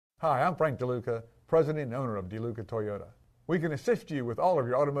Hi, I'm Frank Deluca, President and owner of Deluca Toyota. We can assist you with all of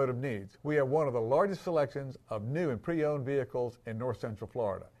your automotive needs. We have one of the largest selections of new and pre-owned vehicles in North Central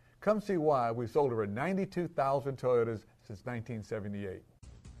Florida. Come see why we've sold over 92,000 Toyotas since 1978.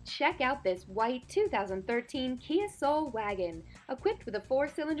 Check out this white 2013 Kia Soul wagon, equipped with a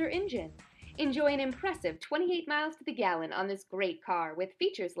 4-cylinder engine. Enjoy an impressive 28 miles to the gallon on this great car with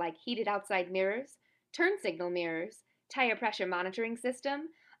features like heated outside mirrors, turn signal mirrors, tire pressure monitoring system,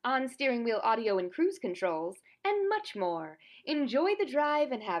 on-steering wheel audio and cruise controls, and much more. Enjoy the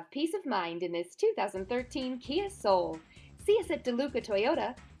drive and have peace of mind in this 2013 Kia Soul. See us at Deluca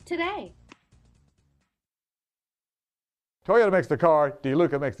Toyota today. Toyota makes the car,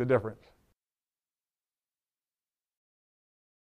 Deluca makes the difference.